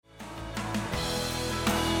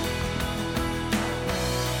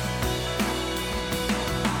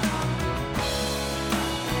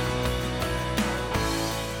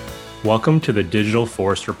Welcome to the Digital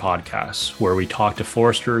Forester Podcast, where we talk to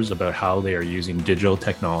foresters about how they are using digital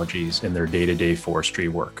technologies in their day-to-day forestry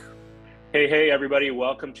work. Hey, everybody.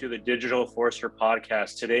 Welcome to the Digital Forester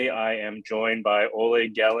Podcast. Today, I am joined by Olle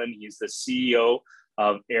Gelin. He's the CEO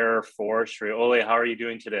of AirForestry. Olle, how are you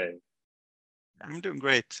doing today? I'm doing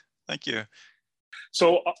great. Thank you.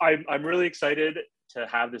 So I'm really excited to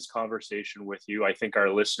have this conversation with you. I think our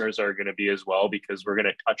listeners are going to be as well, because we're going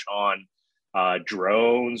to touch on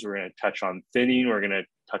drones, we're going to touch on thinning, we're going to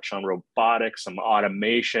touch on robotics, some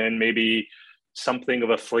automation, maybe something of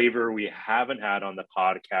a flavor we haven't had on the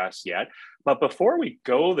podcast yet. But before we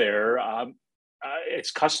go there,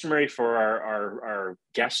 it's customary for our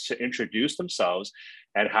guests to introduce themselves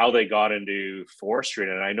and how they got into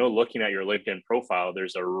forestry. And I know, looking at your LinkedIn profile,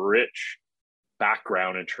 there's a rich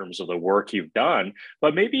background in terms of the work you've done,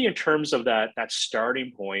 but maybe in terms of that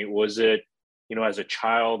starting point, was it, as a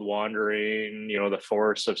child wandering, the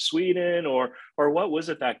forests of Sweden, or what was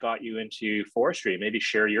it that got you into forestry? Maybe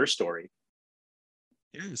share your story.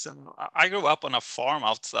 Yes, I grew up on a farm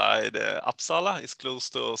outside Uppsala. It's close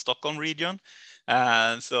to Stockholm region.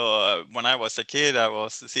 And so when I was a kid, I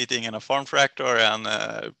was sitting in a farm tractor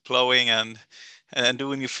and plowing and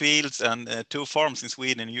doing the fields, and two farms in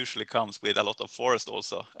Sweden usually comes with a lot of forest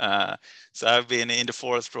also. So I've been in the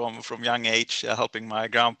forest from young age, helping my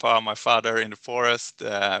grandpa, my father in the forest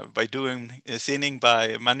by doing thinning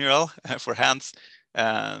by manual for hands.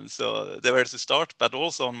 And so there was the start, but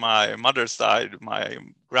also on my mother's side, my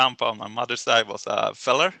grandpa on my mother's side was a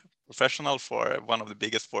feller, professional for one of the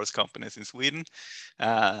biggest forest companies in Sweden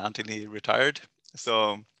until he retired.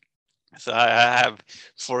 So I have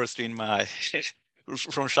forestry in my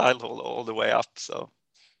from childhood all the way up.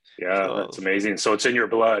 That's amazing. So it's in your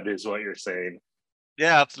blood, is what you're saying.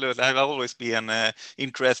 Yeah, absolutely. I've always been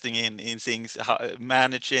interested in things,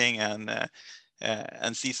 managing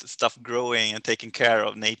and see stuff growing and taking care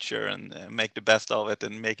of nature and make the best of it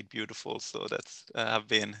and make it beautiful. So that's have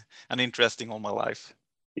been an interesting all my life.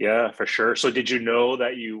 Yeah, for sure. So did you know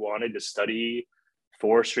that you wanted to study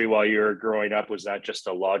forestry while you were growing up? Was that just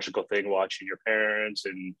a logical thing, watching your parents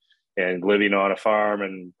and living on a farm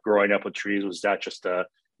and growing up with trees? Was that just a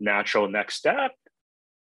natural next step?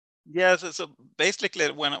 Yeah, so basically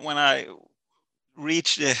when I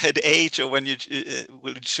reached the age of when you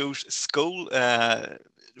will choose school,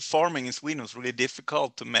 farming in Sweden was really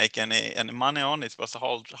difficult to make any money on. It was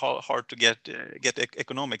hard to get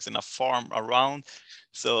economics in a farm around.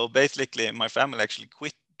 So basically, my family actually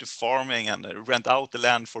quit the farming and rent out the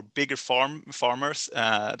land for bigger farmers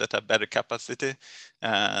that have better capacity.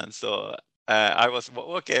 And so I was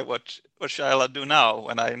okay. What shall I do now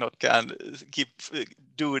when I not can keep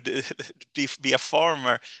be a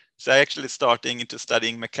farmer? So I actually starting into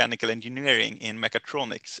studying mechanical engineering in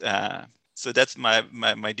mechatronics. So that's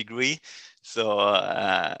my degree. So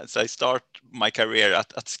I start my career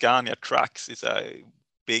at Scania Trucks. It's a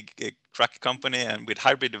big truck company and with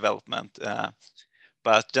hybrid development.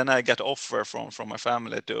 But then I got offer from my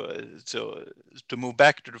family to move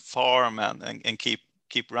back to the farm and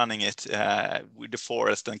keep running it with the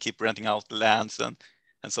forest and keep renting out the lands and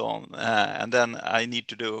so on. And then I need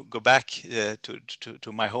to go back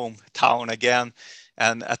to my hometown again.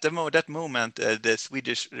 And at that moment, the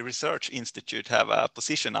Swedish Research Institute have a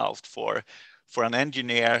position out for an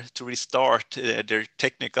engineer to restart their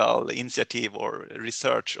technical initiative or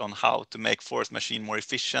research on how to make forest machine more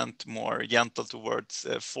efficient, more gentle towards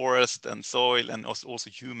forest and soil and also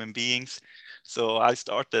human beings. So I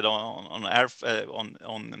started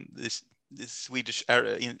on this Swedish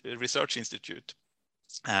Research Institute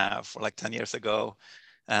for like 10 years ago.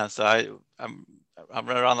 So I'm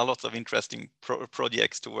run a lot of interesting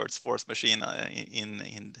projects towards forest machine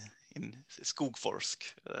in Skogforsk,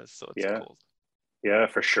 so it's called. Yeah,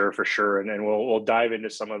 for sure. And we'll dive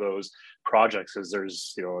into some of those projects, as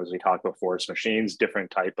there's, as we talk about forest machines,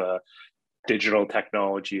 different type of digital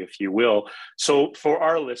technology, if you will. So for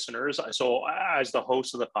our listeners, so as the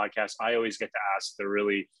host of the podcast, I always get to ask the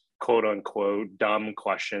really quote unquote dumb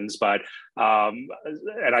questions, but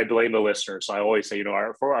and I blame the listeners. So I always say,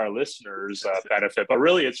 for our listeners' benefit, but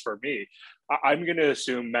really it's for me. I'm going to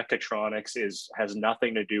assume mechatronics has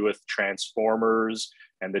nothing to do with Transformers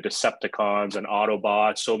and the Decepticons and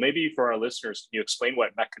Autobots. So maybe for our listeners, can you explain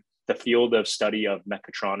what the field of study of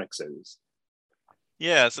mechatronics is?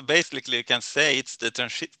 Yeah, so basically you can say it's the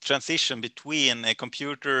transition between a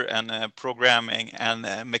computer and programming and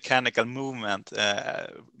mechanical movement,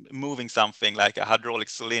 moving something like a hydraulic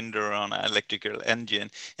cylinder on an electrical engine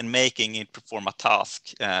and making it perform a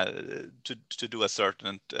task to do a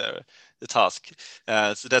certain task.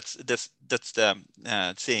 So that's the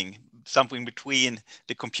thing. something between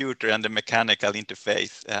the computer and the mechanical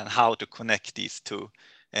interface and how to connect these two.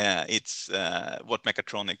 It's what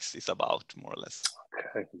mechatronics is about, more or less.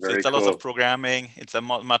 Okay, So very it's a lot of cool. programming. It's a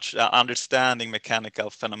much understanding mechanical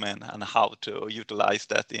phenomenon and how to utilize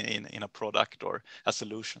that in a product or a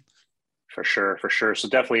solution. For sure, for sure. So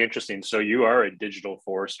definitely interesting. So you are a digital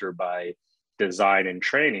forester by design and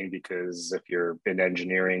training, because if you're in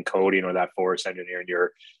engineering, coding, or that forest engineering,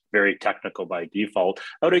 you're very technical by default.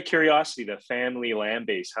 Out of curiosity, the family land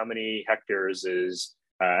base, how many hectares is,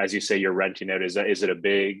 as you say, you're renting out? Is it a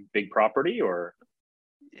big property, or?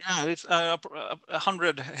 Yeah, it's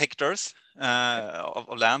 100 hectares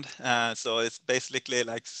of land. So it's basically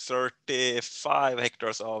like 35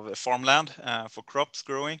 hectares of farmland for crops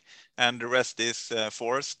growing, and the rest is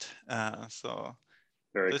forest. So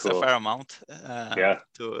Very it's a cool. fair amount Yeah,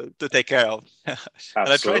 to take care of. And I try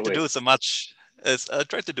to absolutely. do so much. I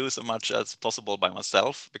try to do so much as possible by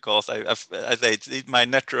myself, because I say it's my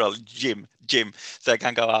natural gym, so I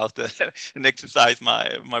can go out and exercise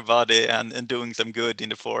my body and doing some good in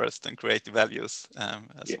the forest and create values Yeah,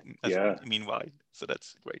 as yeah. meanwhile. So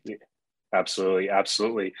that's great. Yeah. Absolutely,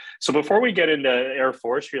 absolutely. So before we get into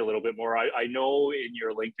AirForestry a little bit more, I know in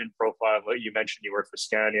your LinkedIn profile you mentioned you work for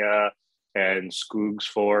Scania and Skoog's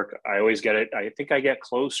Fork. I always get it. I think I get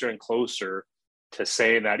closer and closer to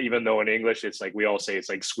saying that, even though in English it's like we all say it's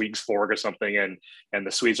like Squeaks Fork or something, and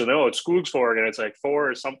the Swedes will know it's Skoog's Fork, and it's like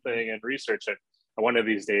for or something and research. And one of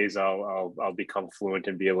these days I'll become fluent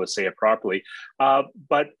and be able to say it properly.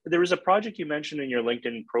 But there was a project you mentioned in your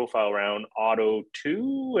LinkedIn profile around Auto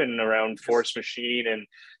 2 and around Yes. Force Machine and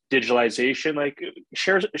digitalization. Like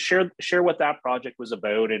share what that project was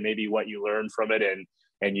about, and maybe what you learned from it,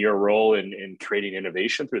 and your role in creating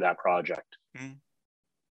innovation through that project. Mm.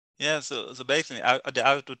 Yeah, so basically, the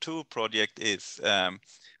Auto 2 project is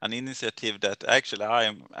an initiative that actually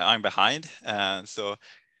I'm behind. So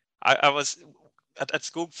I was at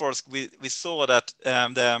Skogforsk, we saw that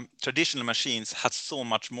the traditional machines had so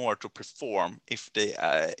much more to perform if they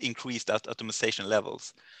increased that automation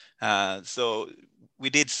levels. So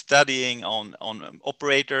we did studying on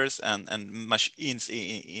operators and machines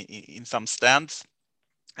in some stands,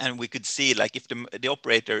 and we could see like if the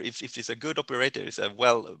operator, if it's a good operator, is a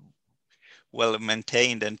well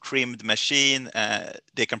maintained and trimmed machine,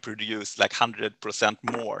 they can produce like 100%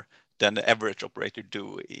 more than the average operator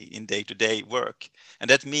do in day-to-day work. And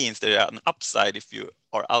that means there are an upside if you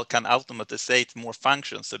can automate more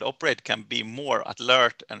functions, so the operator can be more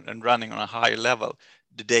alert and running on a higher level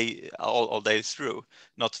the day all day through,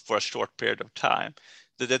 not for a short period of time.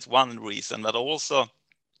 So that's one reason, but also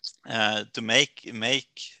to make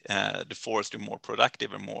the forestry more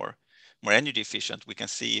productive and more energy efficient. We can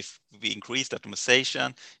see if we increase the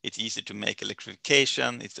automation, it's easy to make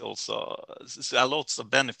electrification. It's also a lots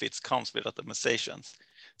of benefits comes with automatizations.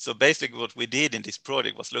 So basically what we did in this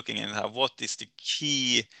project was looking at what is the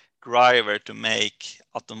key driver to make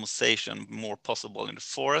automation more possible in the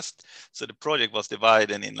forest. So the project was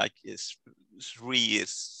divided in like three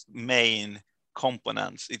main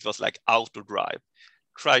components. It was like auto drive,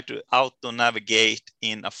 try to auto navigate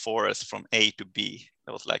in a forest from A to B.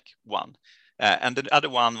 That was like one. And the other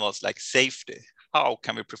one was like safety. How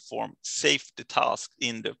can we perform safety tasks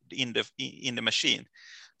in the machine?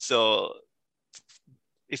 So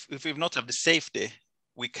if we not have the safety,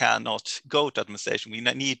 we cannot go to optimization. We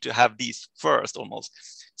need to have these first almost.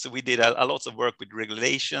 So we did a lot of work with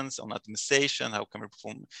regulations on optimization. How can we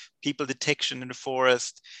perform people detection in the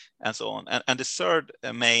forest and so on. And the third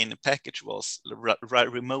main package was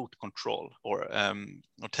remote control or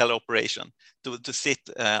teleoperation to sit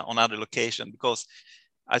on other location, because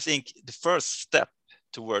I think the first step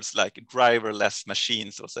towards like driverless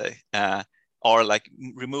machines, or say, are like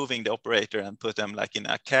removing the operator and put them like in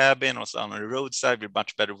a cabin or on a roadside with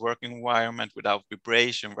much better working environment, without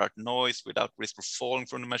vibration, without noise, without risk of falling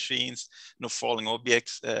from the machines, no falling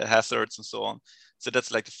objects, hazards and so on. So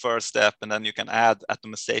that's like the first step. And then you can add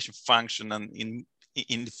automation function, and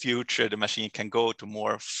in the future, the machine can go to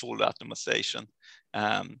more full automation.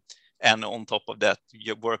 And on top of that,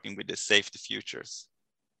 you're working with the safety features.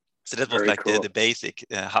 So that was Very like the cool. basic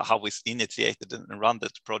how we initiated and run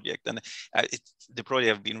that project. And the project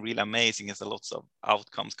has been really amazing. There's a lots of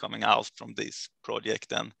outcomes coming out from this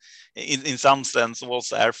project. And in some sense,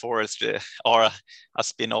 also AirForestry are a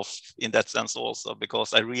spin-off in that sense also,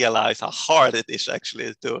 because I realized how hard it is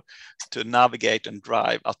actually to navigate and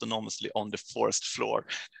drive autonomously on the forest floor.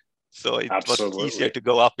 So it was easier Absolutely. to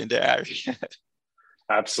go up in the air.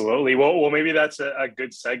 Absolutely. Well, maybe that's a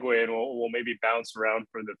good segue, and we'll maybe bounce around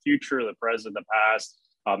for the future, the present, the past.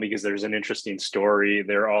 because there's an interesting story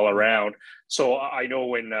there all around. So I know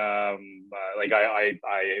when like I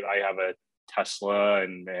have a Tesla,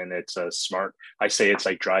 and it's a smart. I say it's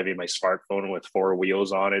like driving my smartphone with four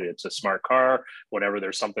wheels on it. It's a smart car. Whenever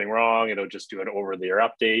there's something wrong, it'll just do an over-the-air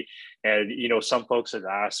update. And some folks have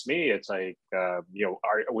asked me, it's like,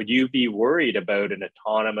 would you be worried about an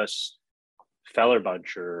autonomous feller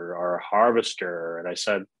buncher or a harvester? And I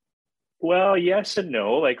said, well, yes and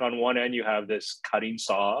no. Like on one end, you have this cutting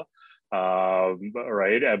saw,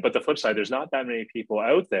 right? But the flip side, there's not that many people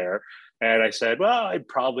out there. And I said, well, I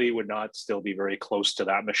probably would not still be very close to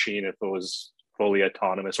that machine if it was fully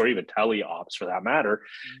autonomous, or even teleops for that matter.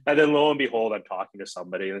 And then lo and behold, I'm talking to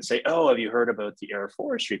somebody and they say, oh, have you heard about the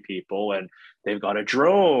AirForestry people? And they've got a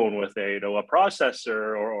drone with a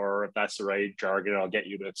processor, or if that's the right jargon, I'll get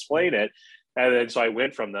you to explain it. And then so I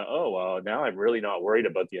went from oh, well, now I'm really not worried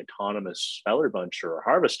about the autonomous feller buncher or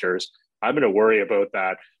harvesters. I'm going to worry about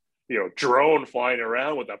that, drone flying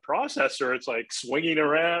around with a processor. It's like swinging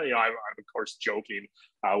around. I'm of course joking.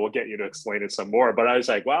 We'll get you to explain it some more. But I was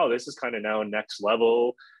like, wow, this is kind of now next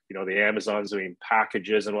level. The Amazon's doing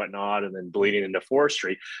packages and whatnot, and then bleeding into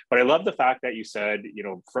forestry. But I love the fact that you said,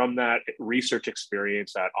 from that research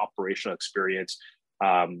experience, that operational experience,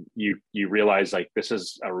 you realize like this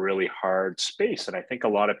is a really hard space. And I think a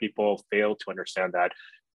lot of people fail to understand that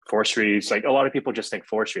forestry is like, a lot of people just think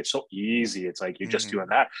forestry is so easy. It's like you're just doing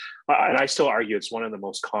that. And I still argue it's one of the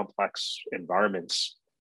most complex environments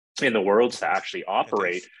in the world to actually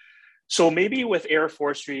operate. So maybe with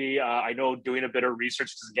AirForestry, I know doing a bit of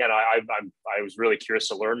research, because again, I was really curious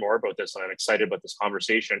to learn more about this, and I'm excited about this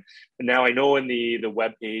conversation. And now I know in the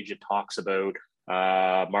webpage, it talks about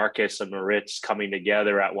Marcus and Moritz coming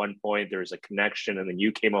together at one point. There's a connection, and then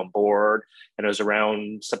you came on board, and it was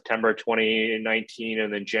around September 2019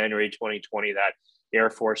 and then January 2020 that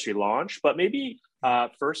AirForestry launched. But maybe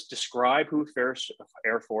first describe who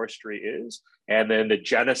AirForestry is, and then the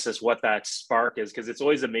genesis, what that spark is, because it's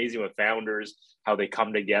always amazing with founders, how they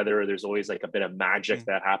come together. There's always like a bit of magic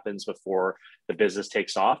that happens before the business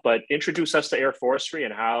takes off. But introduce us to AirForestry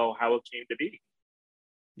and how it came to be.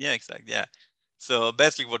 Yeah, exactly. Yeah. So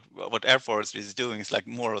basically what AirForestry is doing is like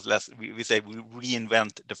more or less, we say we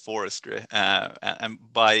reinvent the forestry, and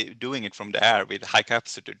by doing it from the air with high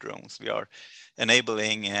capacity drones, we are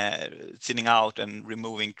enabling thinning out and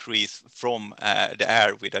removing trees from the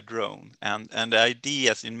air with a drone. And the idea,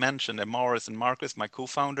 as you mentioned, Morris and Marcus, my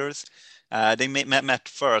co-founders, they met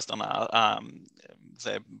first on a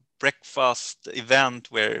breakfast event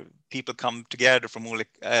where people come together from all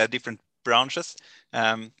different branches.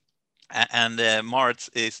 And Martz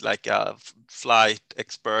is like a flight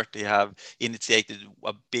expert. He have initiated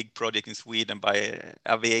a big project in Sweden by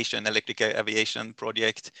electric aviation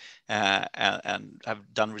project, and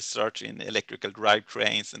have done research in electrical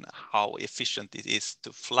drivetrains and how efficient it is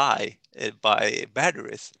to fly by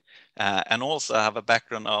batteries. And also have a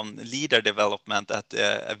background on leader development at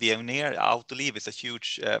Veoneer. Autoliv is a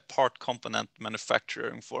huge part component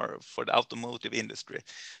manufacturing for the automotive industry.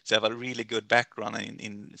 So I have a really good background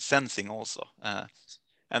in sensing also.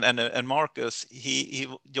 And Marcus, he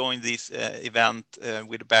joined this event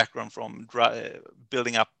with a background from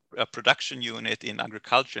building up a production unit in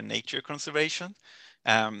agriculture and nature conservation,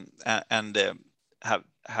 and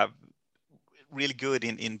have really good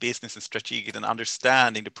in business and strategic and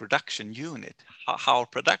understanding the production unit, how a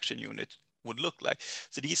production unit would look like.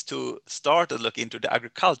 So these two started to look into the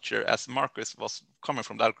agriculture, as Marcus was coming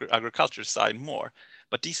from the agriculture side more.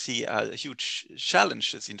 But they see huge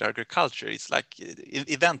challenges in the agriculture. It's like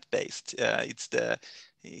event based. It's the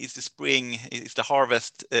spring, it's the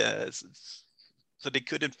harvest. So they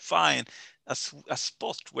couldn't find a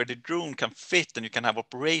spot where the drone can fit and you can have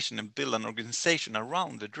operation and build an organization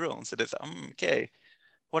around the drone. So they said, okay,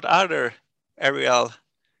 what other aerial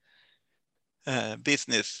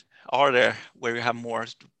business are there where you have more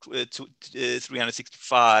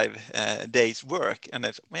 365 days work?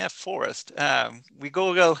 And we have forest. We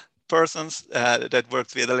Google persons that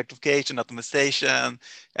works with electrification, optimization,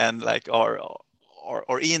 and like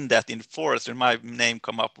or in that in forest, and my name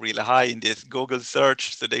come up really high in this Google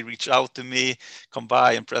search. So they reach out to me, come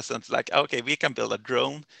by and present like, okay, we can build a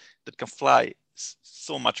drone that can fly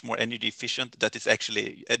so much more energy efficient that is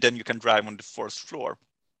actually, then you can drive on the forest floor.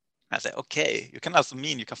 I say, okay, you can also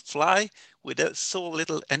mean you can fly with so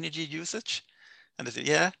little energy usage. And they say,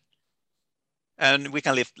 yeah. And we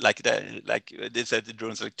can lift like they said, the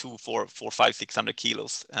drones like 2, 4, 5, 600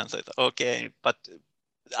 kilos. And so okay, but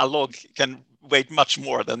a log can weigh much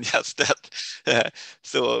more than just that.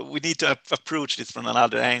 So we need to approach this from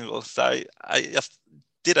another angle. So I just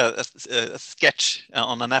did a sketch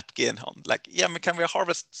on a napkin on like, yeah, can we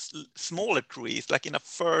harvest smaller trees like in a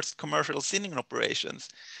first commercial thinning operations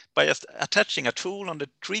by just attaching a tool on the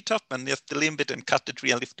treetop and just limb it and cut the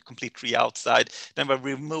tree and lift the complete tree outside. Then we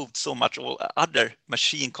removed so much all other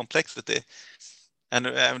machine complexity. And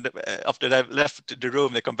after they left the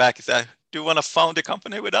room, they come back and say, do you want to found a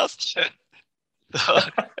company with us?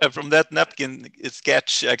 From that napkin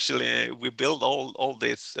sketch, actually, we built all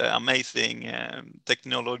this amazing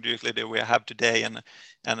technology that we have today, and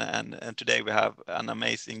today we have an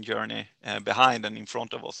amazing journey behind and in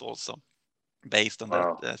front of us also, based on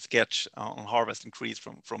that sketch on harvesting trees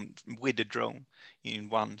from with the drone in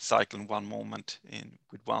one cycle, in one moment,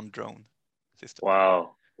 with one drone system.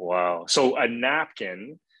 Wow. So a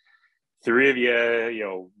napkin. Three of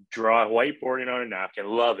you, draw whiteboarding on a napkin.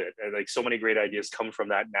 Love it. And like so many great ideas come from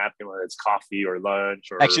that napkin, whether it's coffee or lunch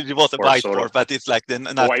or actually it was a whiteboard, but it's like the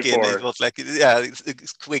napkin. It was like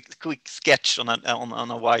it's quick sketch on a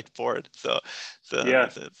whiteboard. So yeah,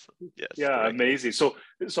 yes, yeah, correct. amazing. So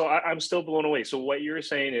I'm still blown away. So what you're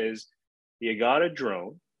saying is you got a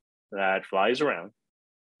drone that flies around,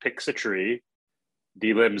 picks a tree,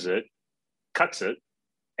 delimbs it, cuts it,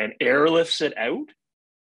 and airlifts it out.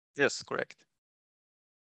 Yes, correct.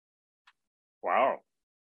 Wow,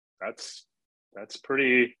 that's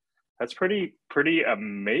pretty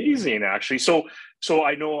amazing, actually. So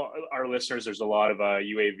I know our listeners, there's a lot of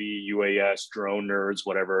UAV, UAS, drone nerds,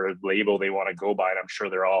 whatever label they want to go by, and I'm sure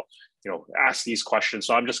they're all ask these questions.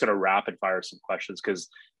 So I'm just going to rapid fire some questions because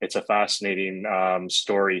it's a fascinating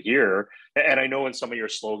story here. And I know in some of your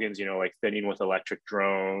slogans, like thinning with electric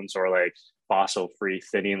drones or like fossil free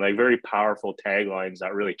thinning, like very powerful taglines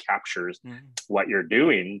that really captures what you're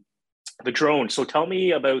doing. The drone. So tell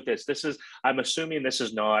me about this. I'm assuming this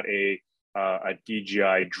is not a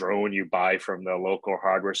DJI drone you buy from the local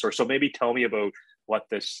hardware store. So maybe tell me about what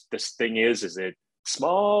this thing is. Is it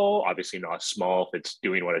small? Obviously not small if it's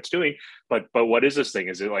doing what it's doing, but what is this thing?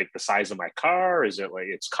 Is it like the size of my car? Is it like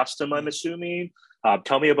it's custom, I'm assuming?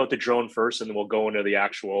 Tell me about the drone first, and then we'll go into the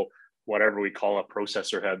actual, whatever we call a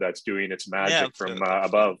processor head that's doing its magic from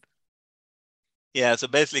above. Yeah, so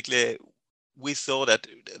basically we saw that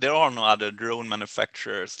there are no other drone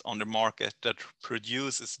manufacturers on the market that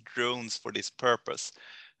produces drones for this purpose.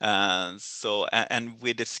 And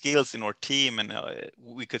with the skills in our team, and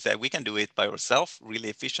we could say we can do it by ourselves, really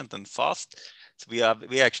efficient and fast. So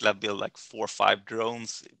we actually have built like 4 or 5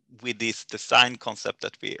 drones with this design concept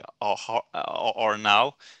that we are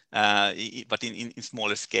now, but in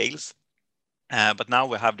smaller scales. But now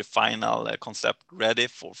we have the final concept ready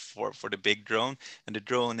for the big drone, and the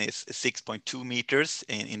drone is 6.2 meters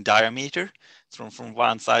in diameter, from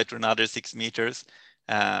one side to another 6 meters.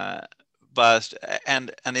 But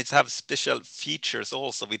it has special features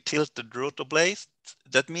also with tilted rotor blades.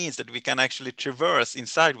 That means that we can actually traverse in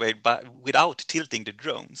sideways but without tilting the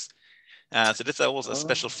drones. So that's also a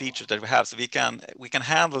special feature that we have. So we can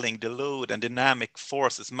handling the load and dynamic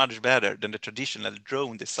forces much better than the traditional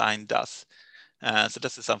drone design does. So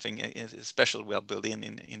this is something special we have built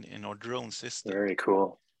in our drone system. Very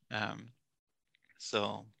cool.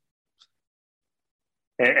 So.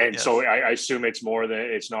 And yes. So I assume it's more than,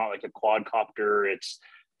 it's not like a quadcopter.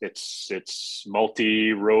 It's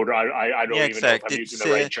multi-rotor. I don't even know if I'm using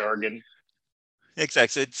the right jargon.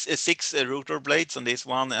 Exactly. So it's 6 rotor blades on this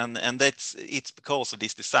one, and it's because of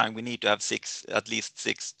this design we need to have at least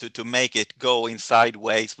six to make it go in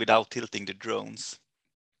sideways without tilting the drones.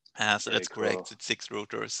 So that's correct. Cool. It's 6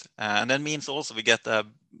 rotors, and that means also we get a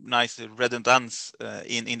nice redundancy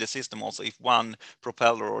in the system. Also, if one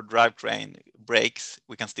propeller or drivetrain breaks,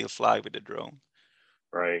 we can still fly with the drone.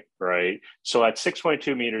 Right. So at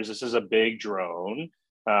 6.2 meters, this is a big drone.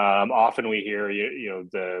 Often we hear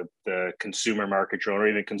the consumer market drone, or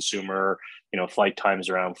even consumer flight times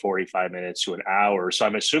around 45 minutes to an hour. So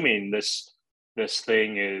I'm assuming this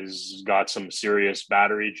thing is got some serious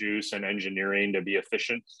battery juice and engineering to be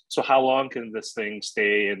efficient. So how long can this thing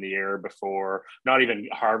stay in the air before, not even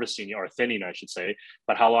harvesting or thinning, I should say,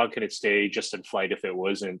 but how long can it stay just in flight if it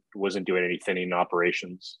wasn't doing any thinning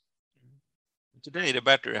operations? Today the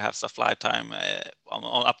battery has a flight time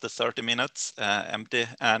on up to 30 minutes empty,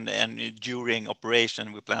 and during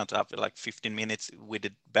operation we plan to have like 15 minutes with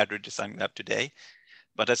the battery design we have today.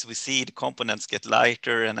 But as we see, the components get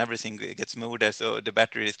lighter and everything gets smoother, so the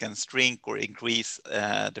batteries can shrink or increase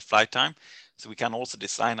the flight time. So we can also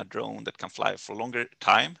design a drone that can fly for longer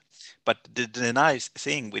time. But the nice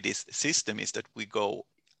thing with this system is that we go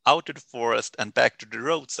out to the forest and back to the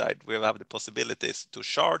roadside. We have the possibilities to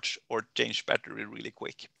charge or change battery really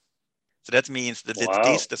quick. So that means that the Wow.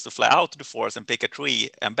 distance to fly out to the forest and pick a tree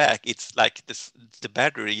and back, it's like this, the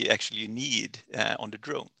battery you need on the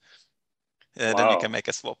drone. Then you can Wow. make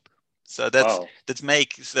a swap. So that's Wow.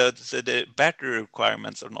 so the battery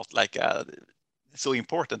requirements are not like so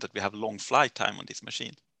important that we have long flight time on this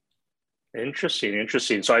machine. Interesting,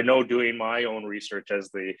 interesting. So I know doing my own research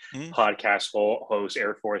as the podcast host,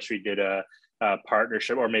 AirForestry did a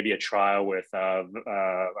partnership or maybe a trial with, I'm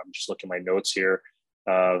just looking at my notes here,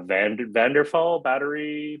 Vanderfall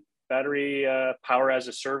battery power as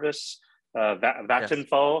a service, Yes.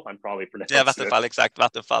 Vattenfall. I'm probably Yeah, pronouncing it. Vattenfall, exact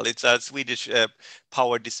Vattenfall. It's a Swedish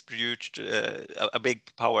power distributor, a big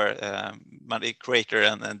power creator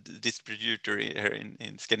and distributor here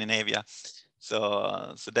in Scandinavia.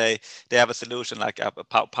 So they have a solution like a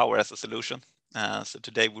power as a solution. So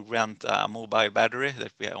today we rent a mobile battery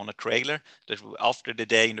that we have on a trailer that we, after the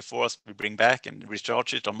day in the forest we bring back and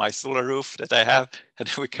recharge it on my solar roof that I have, and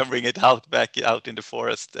then we can bring it back out in the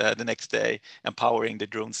forest the next day, empowering the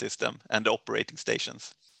drone system and the operating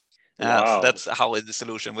stations. So Wow. that's how the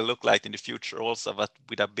solution will look like in the future also, but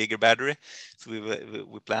with a bigger battery. So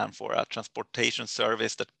we plan for a transportation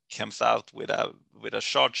service that comes out with a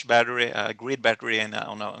charged battery, a grid battery, and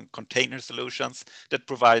on container solutions that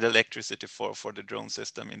provide electricity for the drone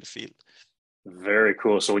system in the field. Very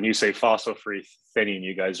cool. So when you say fossil free thinning,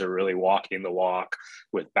 you guys are really walking the walk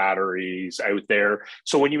with batteries out there.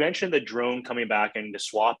 So when you mentioned the drone coming back and to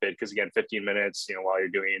swap it, because again, 15 minutes, while you're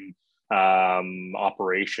doing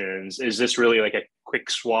operations, is this really like a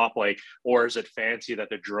quick swap, or is it fancy that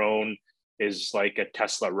the drone is like a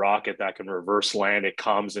Tesla rocket that can reverse land? It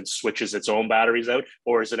comes and switches its own batteries out,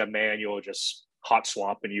 or is it a manual just hot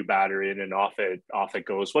swap a new battery in and off it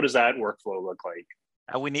goes? What does that workflow look like?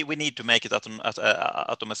 We need to make it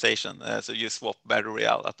automation. So you swap battery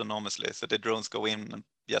out autonomously. So the drones go in and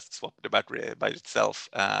just swap the battery by itself.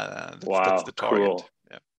 That's the Wow, target. cool.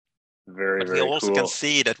 Yeah. Very, But we very also can cool.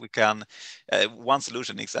 see that we can, one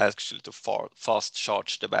solution is actually to fast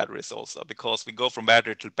charge the batteries also, because we go from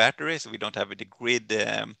battery to battery, so we don't have the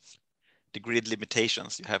grid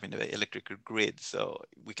limitations you have in the electrical grid. So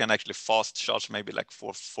we can actually fast charge maybe like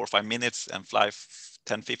 4 or 5 minutes and fly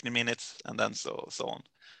 10, 15 minutes, and then so on.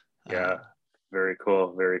 Yeah, very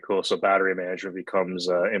cool, very cool. So battery management becomes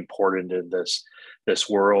important in this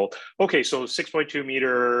world. Okay, so 6.2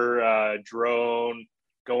 meter drone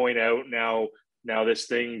going out now. Now this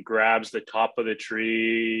thing grabs the top of the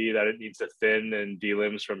tree that it needs to thin and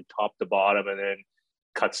delimbs from top to bottom, and then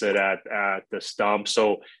cuts it at the stump.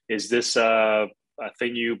 So is this a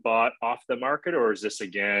thing you bought off the market, or is this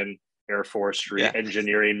again AirForestry Yeah.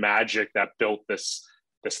 engineering magic that built this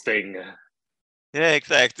thing? Yeah,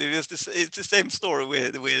 exactly. It's the same story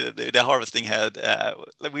with the harvesting head.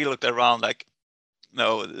 Like we looked around, like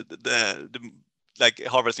no, the like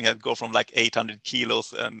harvesting head go from like 800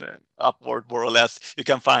 kilos and upward, more or less. You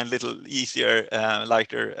can find little easier,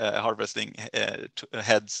 lighter harvesting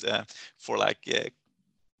heads for like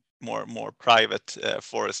more private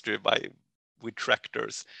forestry with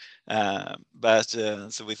tractors. But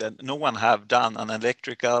so we said no one have done an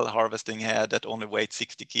electrical harvesting head that only weighs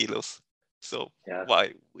 60 kilos. So Yeah.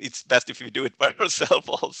 why it's best if you do it by yourself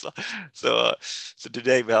also. So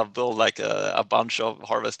today we have built like a bunch of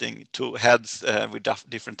harvesting heads with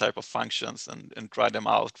different type of functions and try them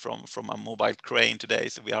out from a mobile crane today.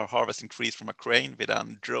 So we are harvesting trees from a crane with a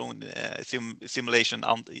drone simulation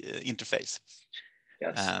interface.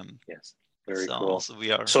 Yes. Yes. Very So cool.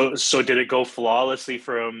 we are. So did it go flawlessly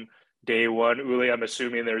from day one, Uli? I'm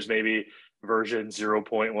assuming there's maybe version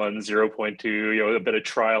 0.1, 0.2, a bit of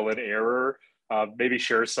trial and error. Maybe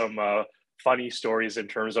share some funny stories in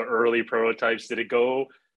terms of early prototypes. Did it go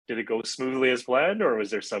smoothly as planned, or was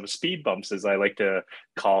there some speed bumps, as I like to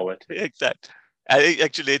call it? Exact.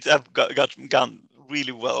 Actually, it's have gone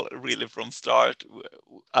really well, really from start.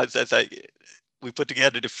 As we put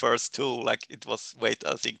together the first tool, like it was weight,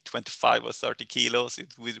 I think 25 or 30 kilos,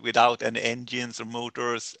 without any engines or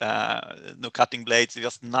motors, no cutting blades,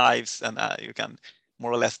 just knives, and you can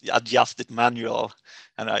more or less adjust it manual.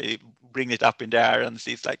 And I bring it up in there and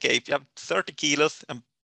see, it's like, hey, if you have 30 kilos and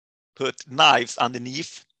put knives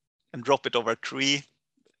underneath and drop it over a tree,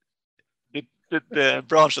 the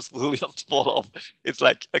branches will just fall off. It's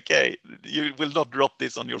like, okay, you will not drop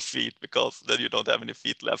this on your feet because then you don't have any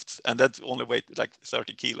feet left, and that's only weight like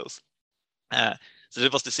 30 kilos. So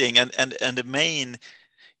that was the thing, and the main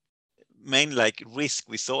like risk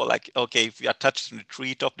we saw, like, okay, if we are touching the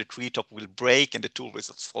treetop will break and the tool will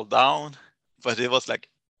just fall down. But it was like,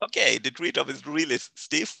 okay, the treetop is really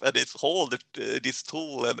stiff and it's hold this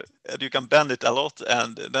tool and you can bend it a lot,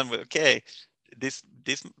 and then we okay, this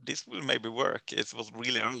will maybe work. It was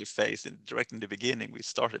really early phase, and direct in the beginning we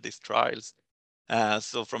started these trials.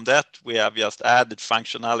 So from that, we have just added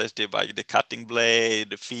functionality by the cutting blade,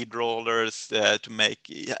 the feed rollers to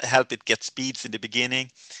help it get speeds in the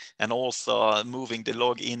beginning, and also moving the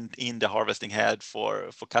log in the harvesting head for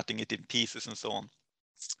cutting it in pieces and so on.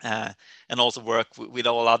 And also work with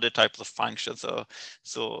all other types of functions.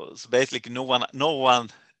 So basically, no one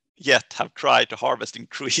yet have tried to harvesting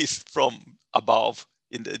trees from above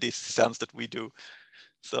in this sense that we do.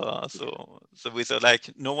 So we said, like,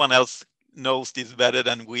 no one else knows this better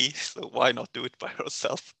than we, so why not do it by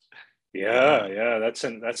ourselves? Yeah,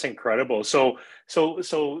 that's incredible. So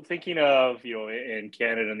thinking of, in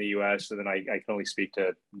Canada and the US, and then I can only speak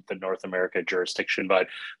to the North America jurisdiction, but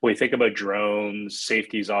when we think about drones,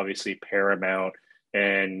 safety is obviously paramount.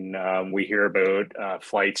 And we hear about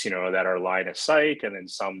flights, that are line of sight, and then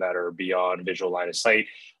some that are beyond visual line of sight.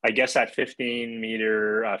 I guess at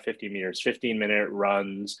 15-minute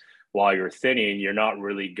runs while you're thinning, you're not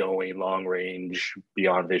really going long range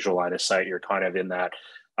beyond visual line of sight. You're kind of in that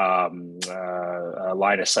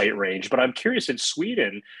line of sight range. But I'm curious, in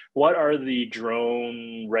Sweden, what are the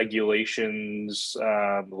drone regulations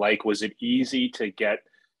like? Was it easy to get?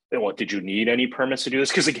 Well, did you need any permits to do this?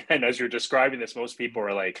 Because again, as you're describing this, most people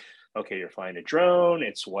are like, okay, you're flying a drone.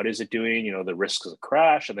 It's what is it doing? The risks of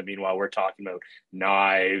crash. And then meanwhile, we're talking about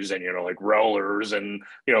knives and, like rollers and,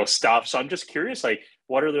 stuff. So I'm just curious, like,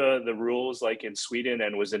 what are the rules like in Sweden?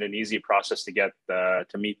 And was it an easy process to get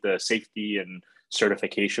to meet the safety and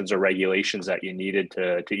certifications or regulations that you needed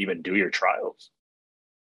to even do your trials?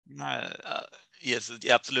 Yes,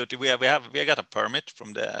 absolutely. We got a permit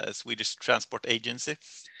from the Swedish Transport Agency,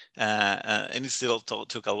 and it still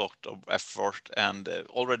took a lot of effort. And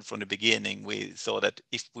already from the beginning, we saw that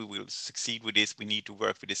if we will succeed with this, we need to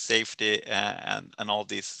work with the safety and all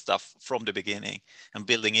this stuff from the beginning, and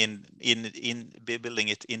building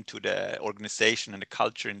it into the organization and the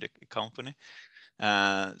culture in the company.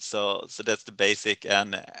 So that's the basic,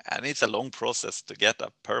 and it's a long process to get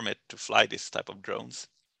a permit to fly this type of drones.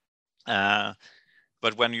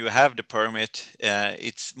 But when you have the permit,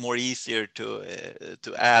 it's more easier to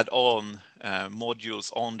add on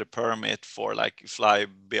modules on the permit for like fly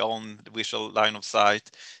beyond the visual line of sight.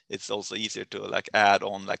 It's also easier to like add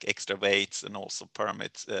on like extra weights and also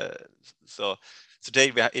permits. So today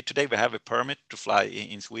we have a permit to fly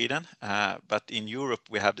in Sweden, but in Europe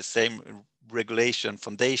we have the same regulation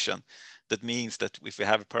foundation. That means that if we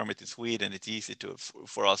have a permit in Sweden, it's easy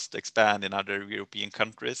for us to expand in other European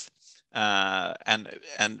countries. And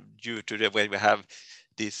due to the way we have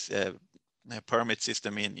this permit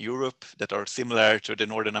system in Europe that are similar to the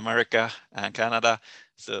Northern America and Canada,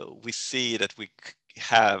 so we see that we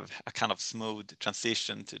have a kind of smooth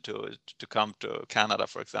transition to come to Canada,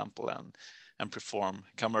 for example, and perform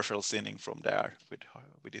commercial thinning from there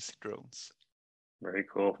with these drones. Very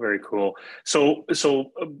cool. Very cool. So I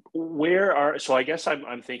guess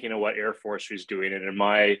I'm thinking of what AirForestry is doing, and in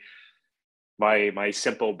my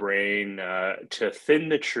simple brain, to thin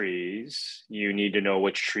the trees, you need to know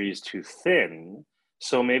which trees to thin.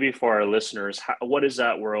 So maybe for our listeners, what does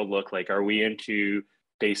that world look like? Are we into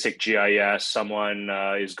basic GIS? Someone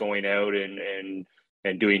is going out and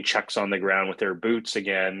doing checks on the ground with their boots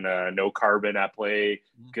again, no carbon at play,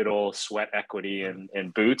 good old sweat equity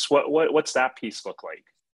and boots. What's that piece look like?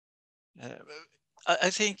 I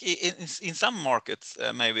think in some markets,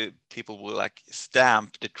 maybe people will like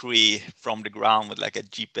stamp the tree from the ground with like a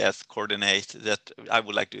GPS coordinate that I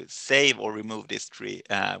would like to save or remove this tree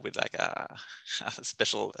with like a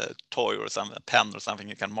special toy or some a pen or something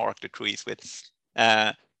you can mark the trees with.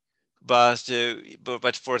 But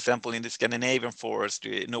for example, in the Scandinavian forest,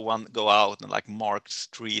 no one go out and like marks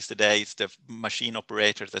trees today. It's the machine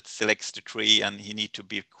operator that selects the tree, and he need to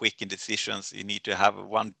be quick in decisions. You need to have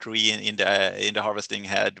one tree in the harvesting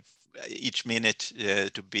head each minute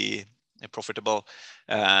to be profitable.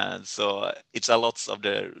 So it's a lots of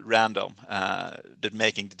the random that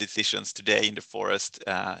making the decisions today in the forest.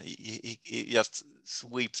 He just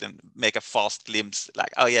sweeps and make a fast glimpse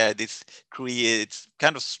like, oh yeah, this tree, it's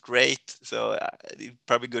kind of straight, so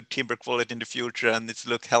probably good timber quality in the future, and it's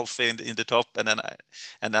look healthy in the top, and then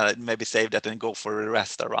maybe save that and go for the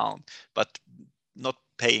rest around, but not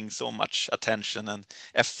paying so much attention and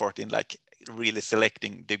effort in like really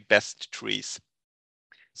selecting the best trees.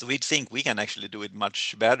 So we think we can actually do it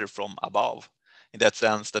much better from above, in that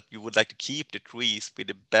sense that you would like to keep the trees with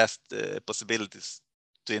the best possibilities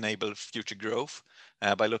to enable future growth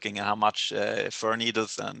by looking at how much fir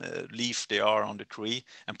needles and leaf there are on the tree,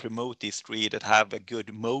 and promote these trees that have a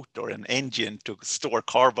good motor and engine to store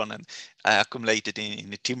carbon and accumulate it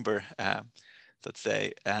in the timber. let's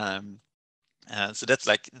say. So that's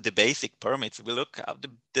like the basic permits. We look at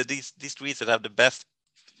these trees that have the best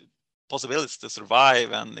possibilities to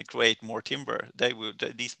survive and create more timber.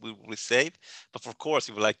 These we will save, but of course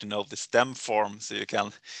we would like to know the stem form so you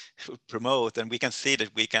can promote, and we can see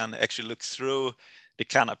that we can actually look through the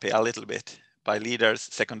canopy a little bit by leaders,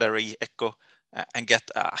 secondary, echo, and get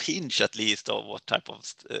a hint at least of what type of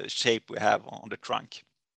shape we have on the trunk.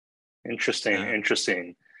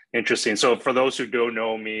 Interesting. So for those who don't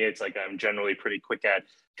know me, it's like I'm generally pretty quick at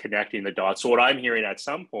connecting the dots. So what I'm hearing at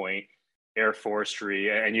some point,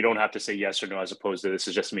 AirForestry, and you don't have to say yes or no, as opposed to this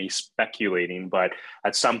is just me speculating, but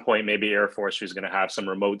at some point, maybe AirForestry is going to have some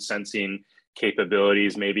remote sensing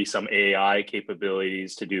capabilities, maybe some AI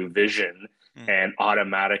capabilities to do vision and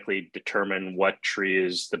automatically determine what tree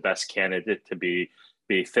is the best candidate to be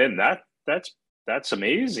thinned. That's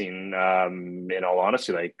amazing. In all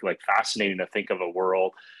honesty, like fascinating to think of a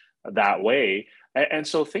world that way. And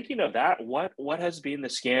so thinking of that, what has been the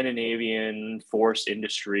Scandinavian forest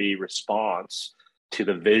industry response to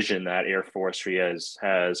the vision that AirForestry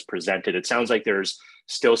has presented? It sounds like there's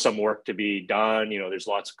still some work to be done. You know, there's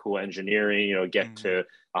lots of cool engineering, you know, get to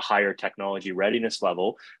a higher technology readiness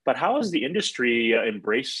level. But how has the industry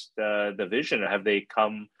embraced the vision? Have they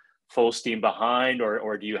come full steam behind,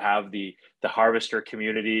 or do you have the harvester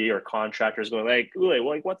community or contractors going like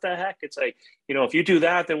what the heck? It's like, you know, if you do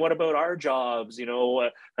that, then what about our jobs? You know,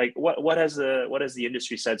 like what has the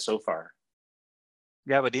industry said so far?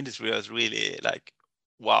 Yeah, but the industry was really like,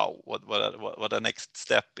 wow, what a next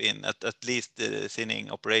step in at least the thinning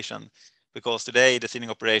operation, because today the thinning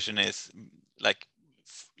operation is like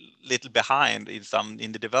little behind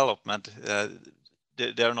in the development.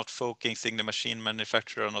 They are not focusing, the machine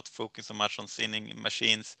manufacturer are not focusing so much on thinning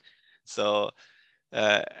machines. So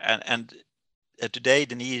and today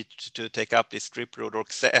the need to take up this strip road or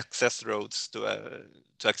access roads to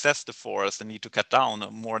access the forest, they need to cut down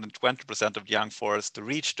more than 20% of young forests to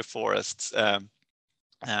reach the forests.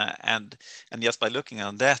 And just by looking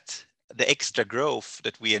on that, the extra growth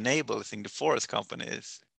that we enable in the forest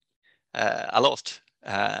companies a lot,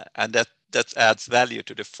 and that adds value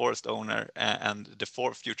to the forest owner and the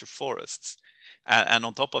future forests. And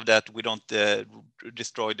on top of that, we don't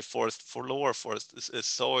destroy the forest for lower forest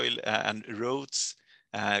soil and roads,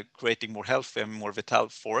 creating more healthy and more vital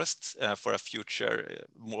forests for a future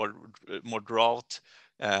more drought,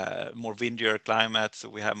 more windier climate. So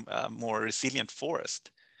we have a more resilient forest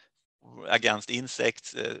against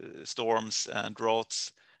insects, storms, and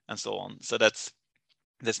droughts, and so on. So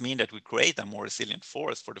this means that we create a more resilient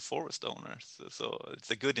forest for the forest owners. So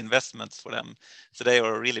it's a good investment for them. So they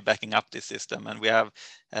are really backing up this system. And we have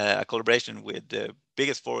a collaboration with the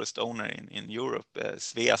biggest forest owner in Europe,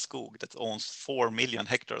 Sveaskog, that owns 4 million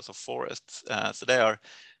hectares of forests. So they are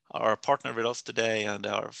a partner with us today, and they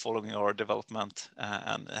are following our development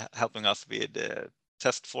and helping us with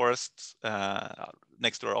test forests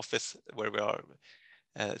next to our office where we are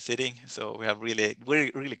sitting. So we have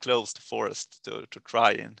really close to forest to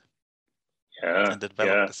try and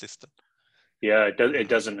develop the system. Yeah, it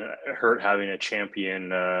doesn't hurt having a champion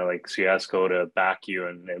like Fiasco to back you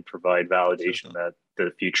and provide validation that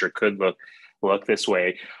the future could look this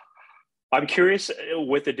way. I'm curious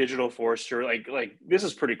with the digital forester, like this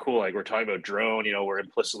is pretty cool. Like we're talking about drone, you know, we're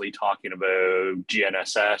implicitly talking about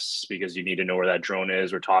GNSS because you need to know where that drone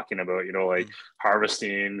is. We're talking about, you know, like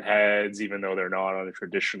harvesting heads, even though they're not on a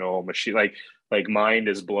traditional machine. Like mind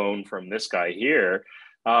is blown from this guy here.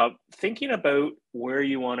 Thinking about where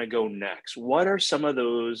you want to go next, what are some of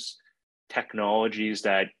those technologies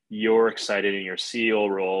that you're excited in your CEO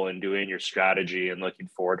role and doing your strategy and looking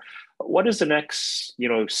forward? What does the next,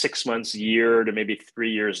 6 months, year to maybe 3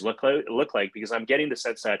 years look like? Because I'm getting the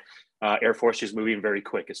sense that AirForestry is moving very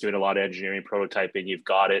quick. It's doing a lot of engineering prototyping. You've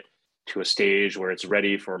got it to a stage where it's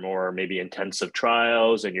ready for more maybe intensive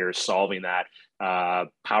trials, and you're solving that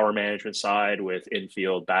power management side with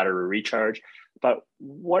in-field battery recharge. But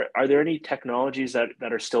what are there any technologies that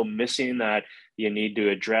are still missing that you need to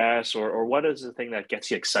address, or what is the thing that gets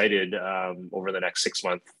you excited over the next 6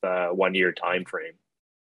 month, 1 year time frame?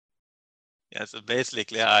 Yeah, so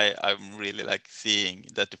basically, I'm really like seeing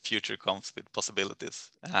that the future comes with possibilities.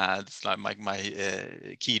 It's like my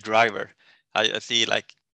key driver. I see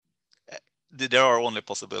like there are only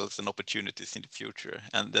possibilities and opportunities in the future,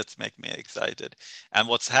 and that's make me excited. And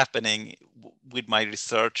what's happening with my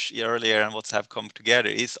research earlier and what's have come together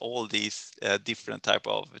is all these different type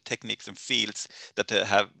of techniques and fields that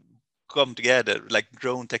have come together. Like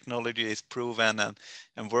drone technology is proven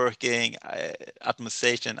and working,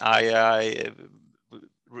 optimization, AI,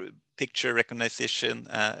 picture recognition,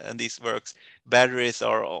 and these works. Batteries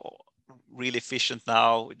are really efficient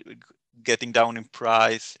now, getting down in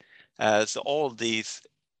price. So all these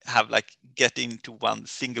have like getting to one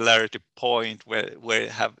singularity point where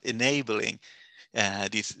have enabling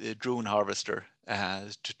this drone harvester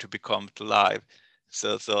to become to live.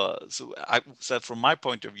 So from my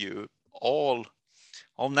point of view, all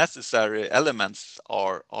necessary elements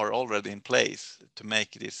are already in place to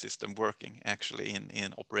make this system working actually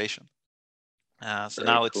in operation. So Very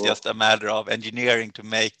now it's cool. just a matter of engineering to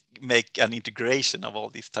make an integration of all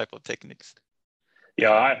these type of techniques.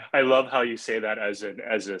 Yeah, I love how you say that as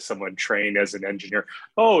someone trained as an engineer.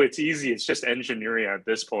 Oh, it's easy. It's just engineering at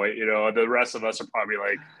this point. You know, the rest of us are probably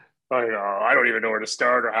like, oh, I don't even know where to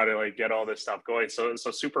start or how to like get all this stuff going. So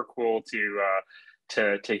super cool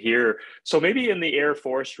to hear. So maybe in the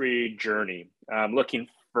AirForestry journey, looking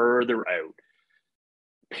further out,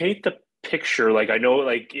 paint the picture. Like I know,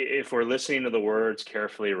 like if we're listening to the words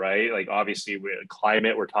carefully, right? Like obviously,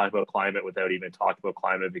 climate. We're talking about climate without even talking about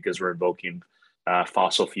climate because we're invoking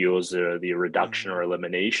fossil fuels, the reduction or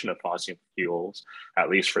elimination of fossil fuels, at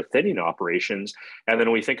least for thinning operations. And then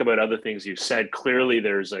when we think about other things you said, clearly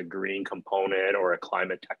there's a green component or a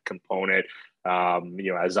climate tech component.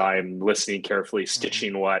 You know, as I'm listening carefully,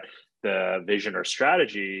 stitching what the vision or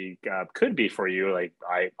strategy could be for you, like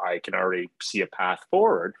I can already see a path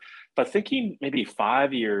forward. But thinking maybe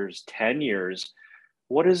 5 years, 10 years,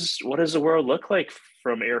 what does the world look like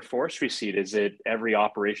from AirForestry seat? Is it every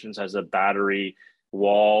operations has a battery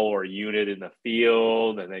wall or unit in the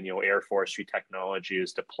field, and then AirForestry technology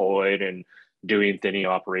is deployed and doing thinning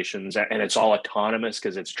operations, and it's all autonomous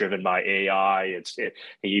because it's driven by AI.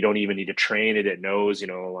 You don't even need to train it; it knows.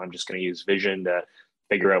 I'm just going to use vision to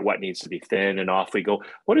figure out what needs to be thin, and off we go.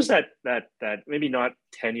 What is that maybe not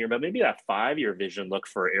 10-year, but maybe that 5-year vision look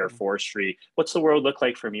for AirForestry? What's the world look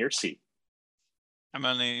like from your seat? I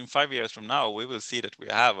mean, in 5 years from now, we will see that we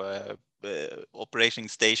have operating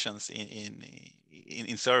stations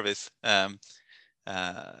in service a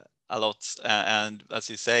lot, and as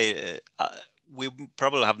you say, we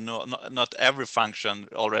probably have not every function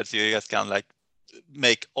already. So you just can like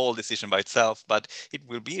make all decision by itself, but it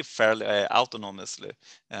will be fairly autonomously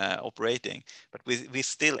operating. But we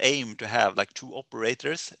still aim to have like 2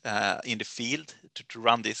 operators in the field to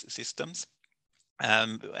run these systems.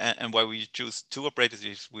 And why we choose 2 operators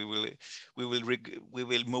is we will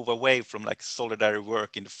move away from like solitary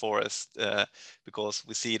work in the forest because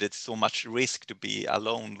we see that so much risk to be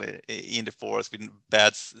alone in the forest with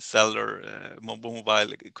bad cellular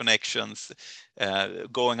mobile connections.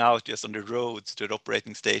 Going out just on the roads to the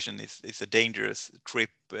operating station is a dangerous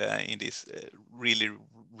trip in these really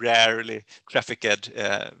rarely trafficked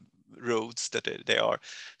roads that they are.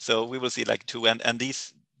 So we will see like 2, and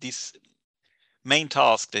these main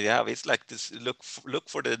task that you have is like this: look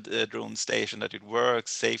for the drone station, that it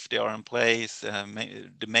works, safety are in place,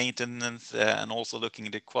 the maintenance, and also looking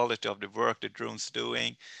at the quality of the work the drone's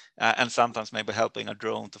doing, and sometimes maybe helping a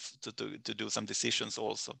drone to do some decisions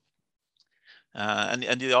also.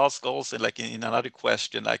 And you ask also, like in another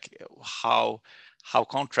question, like how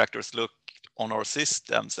contractors look on our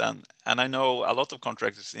systems, and I know a lot of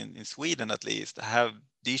contractors in Sweden at least have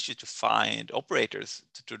the issue to find operators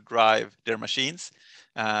to drive their machines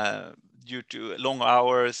due to long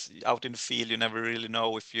hours out in the field. You never really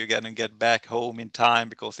know if you're going to get back home in time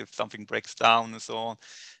because if something breaks down and so on.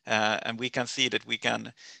 And we can see that we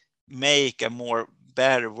can make a more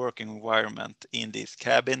better working environment in these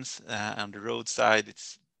cabins. On the roadside,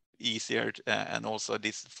 it's easier, and also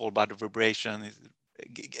this full body vibration is,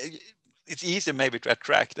 it's easier maybe to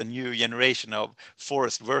attract a new generation of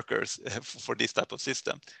forest workers for this type of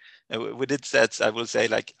system. With it said, I will say,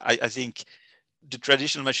 like I think the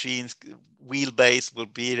traditional machines, wheelbase will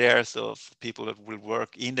be there, so people that will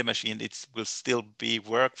work in the machine, it will still be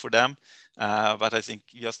work for them. But I think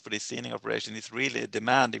just for this thinning operation, it's really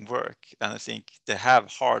demanding work, and I think they have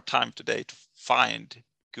hard time today to find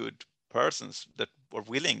good persons that are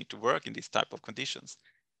willing to work in these type of conditions.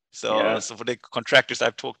 So for the contractors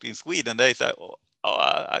I've talked to in Sweden, they say,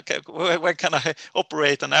 okay, when can I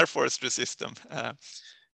operate an AirForestry system?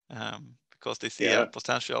 Because they see a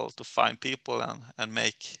potential to find people and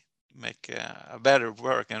make a better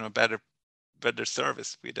work and a better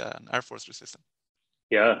service with an AirForestry system.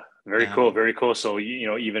 Yeah, very cool, very cool. So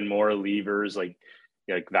even more levers like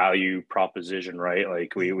value proposition, right?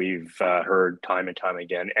 Like we've heard time and time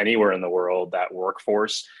again, anywhere in the world, that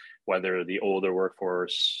workforce, whether the older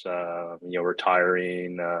workforce,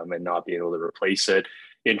 retiring and not being able to replace it.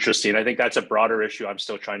 Interesting. I think that's a broader issue. I'm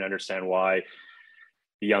still trying to understand why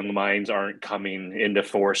young minds aren't coming into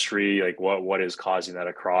forestry, like what is causing that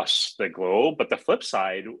across the globe. But the flip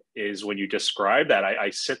side is when you describe that,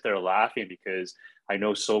 I sit there laughing because I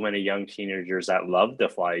know so many young teenagers that love to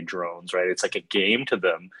fly drones, right? It's like a game to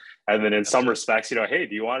them. And then in some Absolutely. respects, hey,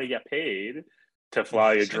 do you want to get paid to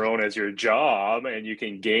fly a drone as your job? And you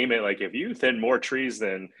can game it. Like if you thin more trees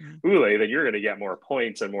than Olle, then you're going to get more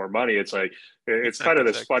points and more money. It's like, it's kind of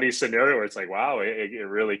this Exactly. funny scenario where it's like, wow, it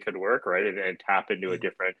really could work, right? And tap into a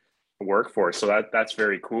different workforce. So that's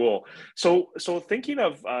very cool. So thinking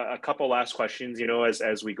of a couple last questions,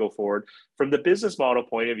 as we go forward from the business model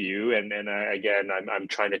point of view, and again, I'm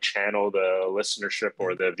trying to channel the listenership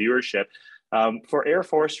or the viewership. For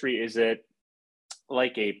AirForestry, is it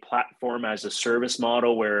like a platform as a service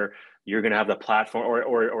model where you're going to have the platform,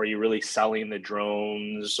 or are you really selling the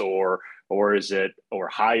drones, or is it, or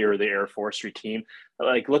hire the AirForestry team?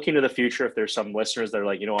 Like looking to the future, if there's some listeners that are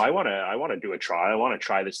like, I want to do a trial, I want to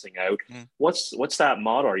try this thing out. What's that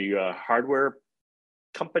model? Are you a hardware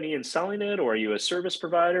company and selling it, or are you a service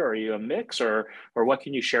provider, or are you a mix, or what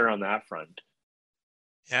can you share on that front?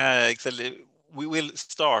 Yeah, exactly. We will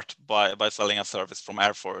start by selling a service from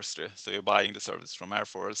AirForestry. So you're buying the service from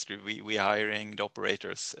AirForestry. We hiring the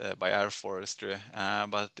operators by AirForestry.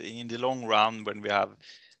 But in the long run, when we have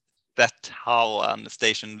that how the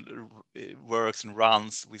station works and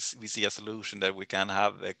runs, we see a solution that we can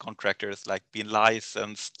have contractors like being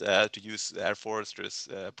licensed to use AirForestry's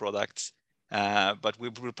products. But we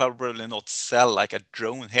will probably not sell like a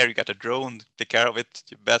drone. Here you got a drone, take care of it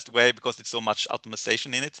the best way because it's so much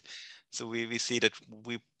automation in it. So we see that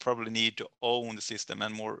we probably need to own the system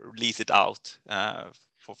and more lease it out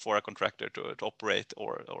for a contractor to operate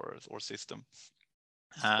or system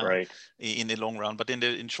Right. in the long run. But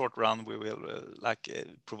in short run, we will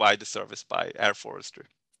provide the service by AirForestry.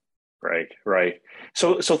 Right.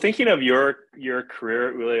 So thinking of your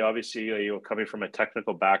career, really, obviously, coming from a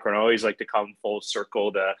technical background, I always like to come full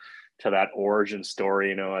circle to that origin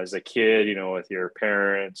story. As a kid, with your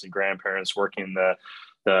parents and grandparents working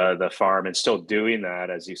the farm and still doing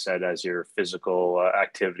that, as you said, as your physical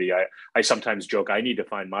activity. I sometimes joke I need to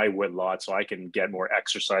find my wood lot so I can get more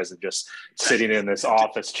exercise than just sitting in this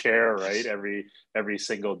office chair, right, every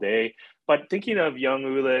single day. But thinking of young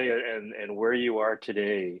Olle and where you are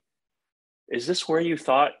today, is this where you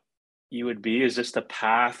thought you would be? Is this the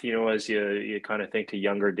path, as you kind of think to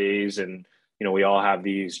younger days, and we all have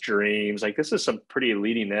these dreams. Like this is some pretty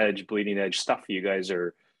bleeding edge stuff you guys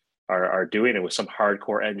are doing it with some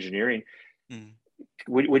hardcore engineering.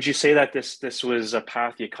 Would you say that this was a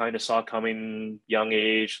path you kind of saw coming young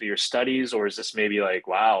age through your studies, or is this maybe like,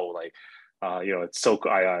 wow, like it's so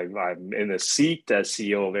I'm in the seat as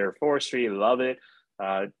CEO of AirForestry, love it.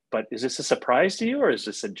 But is this a surprise to you, or is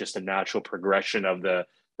this just a natural progression of the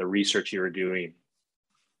research you were doing?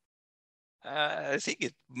 I think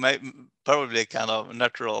it might probably kind of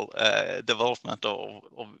natural development of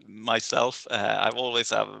myself. I've always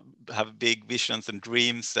have big visions and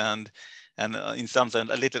dreams, and in some sense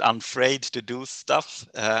a little afraid to do stuff.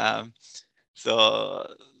 So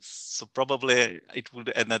probably it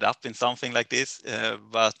would ended up in something like this.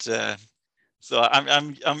 But so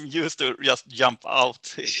I'm used to just jump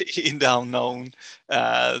out in the unknown.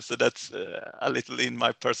 So that's a little in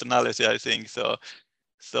my personality, I think.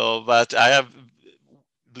 But I have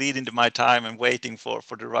bleeding into my time and waiting for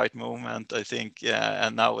the right moment, I think.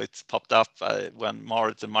 And now it's popped up when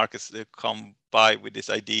Marit and Marcus come by with this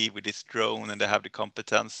idea, with this drone, and they have the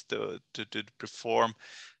competence to perform.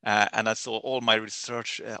 And I saw all my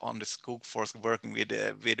research on the Skogforsk working with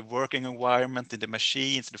the working environment in the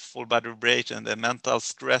machines, the full body vibration, the mental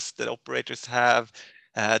stress that operators have,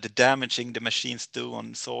 the damaging the machines do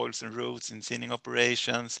on soils and roots in thinning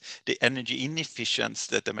operations, the energy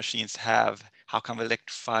inefficiency that the machines have, how can we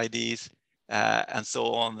electrify these, and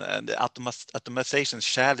so on. And the automation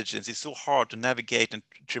challenges, it's so hard to navigate and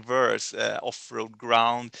traverse off-road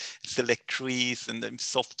ground, select trees and then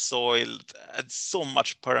soft soil, and so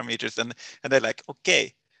much parameters. And they're like,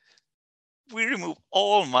 okay, we remove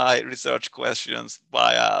all my research questions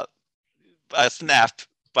by a snap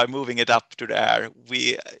by moving it up to the air.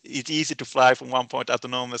 It's easy to fly from one point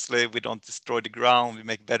autonomously. We don't destroy the ground. We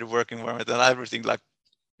make better working environment and everything. Like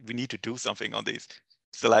we need to do something on this.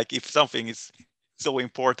 So like if something is so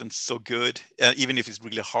important, so good, even if it's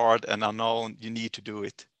really hard and unknown, you need to do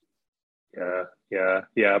it.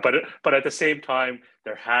 Yeah. But at the same time,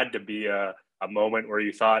 there had to be a moment where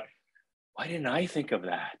you thought, why didn't I think of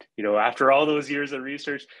that? After all those years of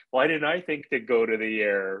research, why didn't I think to go to the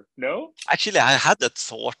air? No? Actually, I had that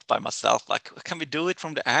thought by myself, like, can we do it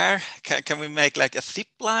from the air? Can we make like a zip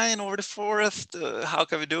line over the forest? How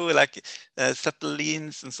can we do it, like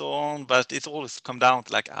zeppelins and so on? But it's always come down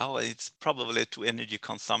to like, oh, it's probably too energy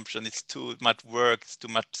consumption. It's too much work. It's too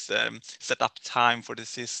much setup time for the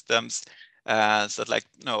systems. So like,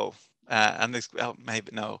 no. And this, well, maybe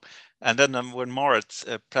no. And then when Moritz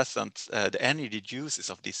present the energy uses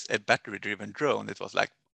of this battery-driven drone, it was like,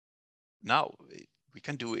 no, we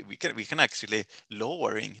can do it. We can actually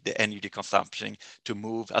lowering the energy consumption to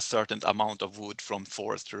move a certain amount of wood from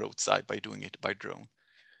forest to roadside by doing it by drone.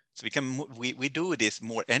 So we do this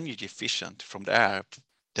more energy efficient from the air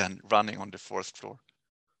than running on the forest floor.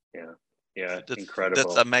 Yeah, yeah, So that's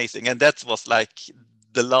incredible. amazing, and that was like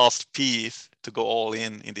the last piece to go all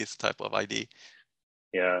in this type of idea.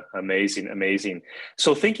 Yeah, amazing, amazing.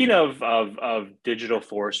 So thinking of digital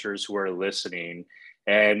foresters who are listening,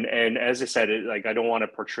 and as I said, like I don't want to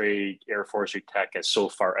portray AirForestry tech as so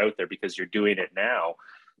far out there because you're doing it now,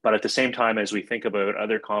 but at the same time, as we think about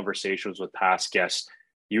other conversations with past guests,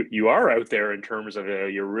 you are out there in terms of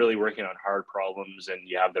you're really working on hard problems and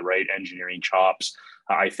you have the right engineering chops.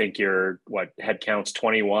 I think your headcount's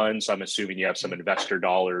 21, so I'm assuming you have some investor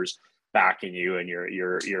dollars backing you and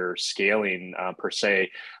you're scaling per se.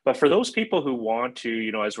 But for those people who want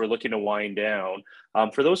to, as we're looking to wind down,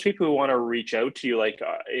 for those people who want to reach out to you, like,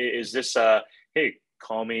 is this hey,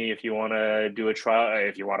 call me if you want to do a trial,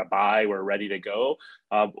 if you want to buy, we're ready to go.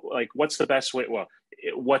 Like, what's the best way? Well,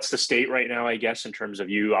 what's the state right now, I guess, in terms of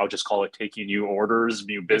I'll just call it taking new orders,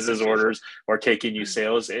 new business orders, or taking new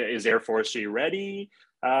sales. Is AirForestry ready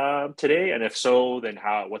today? And if so, then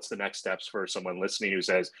what's the next steps for someone listening who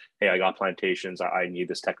says, hey, I got plantations, I need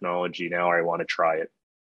this technology now, or I want to try it?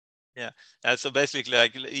 Yeah, so basically,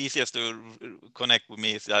 like, easiest to connect with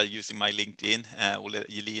me is using my LinkedIn, Olle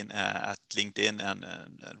Gelin at LinkedIn, and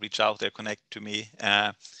reach out there, connect to me.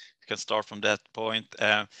 You can start from that point.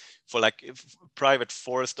 For like private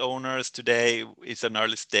forest owners today, it's an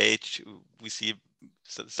early stage. We see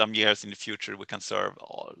some years in the future we can serve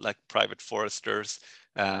all, like private foresters.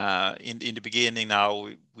 In the beginning now,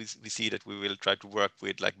 we see that we will try to work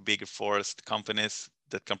with like bigger forest companies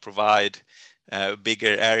that can provide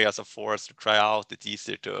bigger areas of forest to try out. It's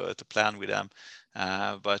easier to plan with them,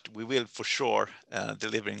 but we will for sure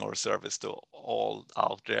delivering our service to all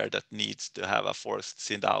out there that needs to have a forest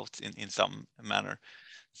thinned out in some manner.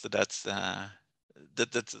 So that's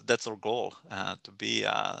our goal, to be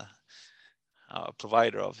a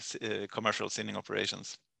provider of commercial thinning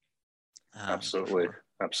operations. Absolutely, sure.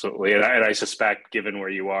 Absolutely, and I suspect, given where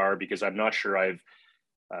you are, because I'm not sure I've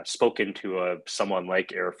spoken to someone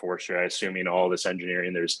like AirForestry, I assume all this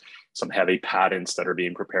engineering, there's some heavy patents that are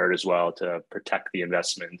being prepared as well to protect the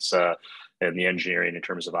investments and the engineering in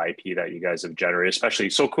terms of IP that you guys have generated. Especially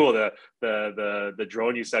so cool the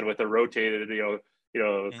drone you said with the rotated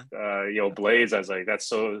blades. I was like, that's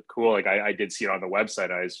so cool. Like I did see it on the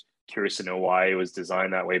website. I was curious to know why it was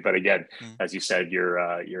designed that way. But again, as you said,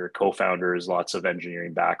 your co-founders, lots of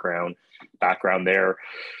engineering background there.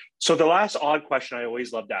 So the last odd question I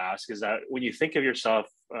always love to ask is that when you think of yourself,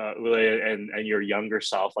 and your younger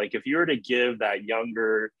self, like if you were to give that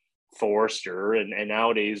younger forester, and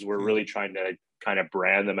nowadays we're really trying to kind of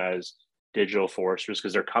brand them as digital foresters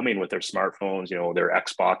because they're coming with their smartphones, their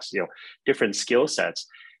Xbox, different skill sets.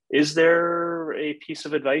 Is there a piece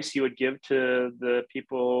of advice you would give to the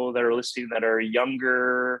people that are listening that are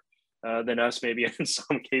younger than us, maybe in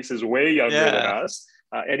some cases way younger than us?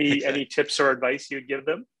 Any tips or advice you'd give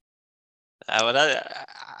them? But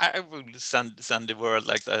I will send the word,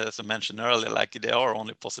 like as I mentioned earlier, like there are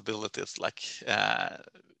only possibilities. Like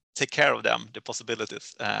take care of them, the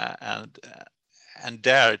possibilities, and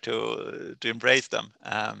dare to embrace them.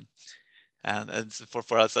 And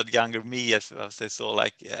for us, a younger me, as I say, so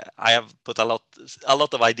like I have put a lot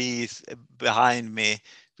of ideas behind me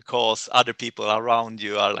because other people around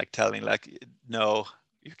you are like telling, like, no,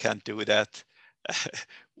 you can't do that.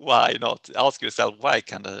 Why not? Ask yourself, why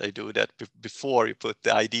can't I do that before you put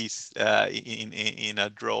the ideas in a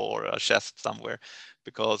drawer or a chest somewhere?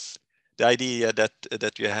 Because the idea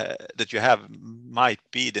that you have might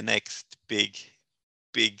be the next big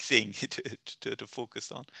thing to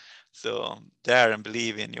focus on. So dare and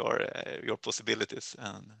believe in your possibilities,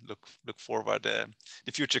 and look forward. The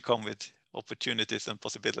future come with opportunities and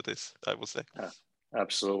possibilities, I would say.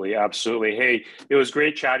 Absolutely, absolutely. Hey, it was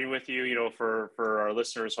great chatting with you. For our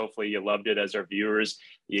listeners, hopefully you loved it. As our viewers,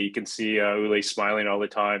 you can see Ule smiling all the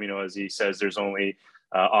time. As he says, there's only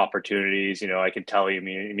opportunities. I can tell he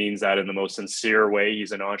means that in the most sincere way.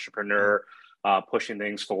 He's an entrepreneur, pushing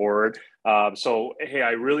things forward. So, hey,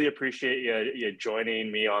 I really appreciate you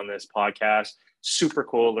joining me on this podcast. Super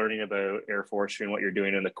cool learning about AirForestry and what you're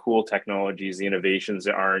doing and the cool technologies, the innovations,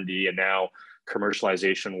 the R&D, and now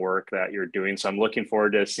commercialization work that you're doing. So I'm looking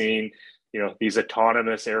forward to seeing, these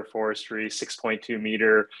autonomous AirForestry 6.2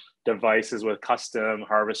 meter devices with custom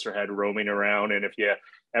harvester head roaming around. And if you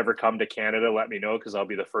ever come to Canada, let me know, because I'll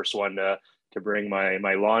be the first one to bring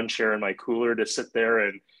my lawn chair and my cooler to sit there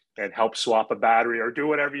and help swap a battery or do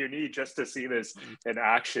whatever you need just to see this in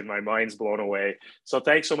action. My mind's blown away. So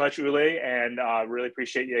thanks so much, Olle, and really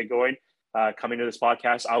appreciate you coming to this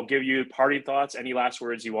podcast. I'll give you parting thoughts. Any last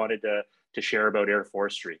words you wanted to share about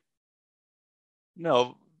AirForestry?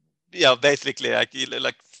 No, yeah, basically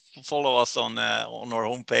like follow us on our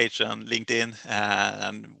homepage and LinkedIn,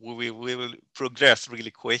 and we will progress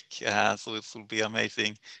really quick. So it will be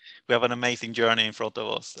amazing. We have an amazing journey in front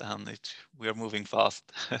of us, and we are moving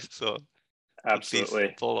fast. So Absolutely,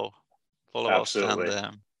 please follow absolutely. us,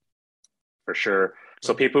 and for sure.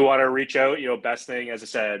 So people who want to reach out, best thing, as I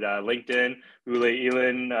said, LinkedIn, Olle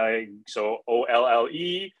Gelin, so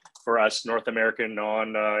OLLE for us North American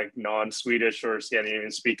non-Swedish or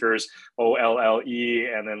Scandinavian speakers, OLLE,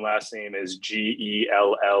 and then last name is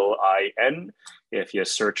GELLIN. If you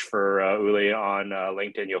search for Olle on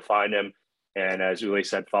LinkedIn, you'll find him. And as Olle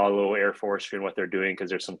said, follow AirForestry and what they're doing, because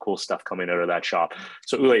there's some cool stuff coming out of that shop.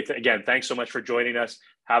 So Olle, again, thanks so much for joining us.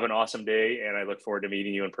 Have an awesome day, and I look forward to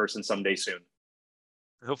meeting you in person someday soon.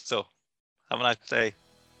 I hope so. Have a nice day.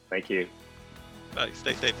 Thank you. Bye.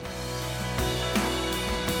 Stay safe.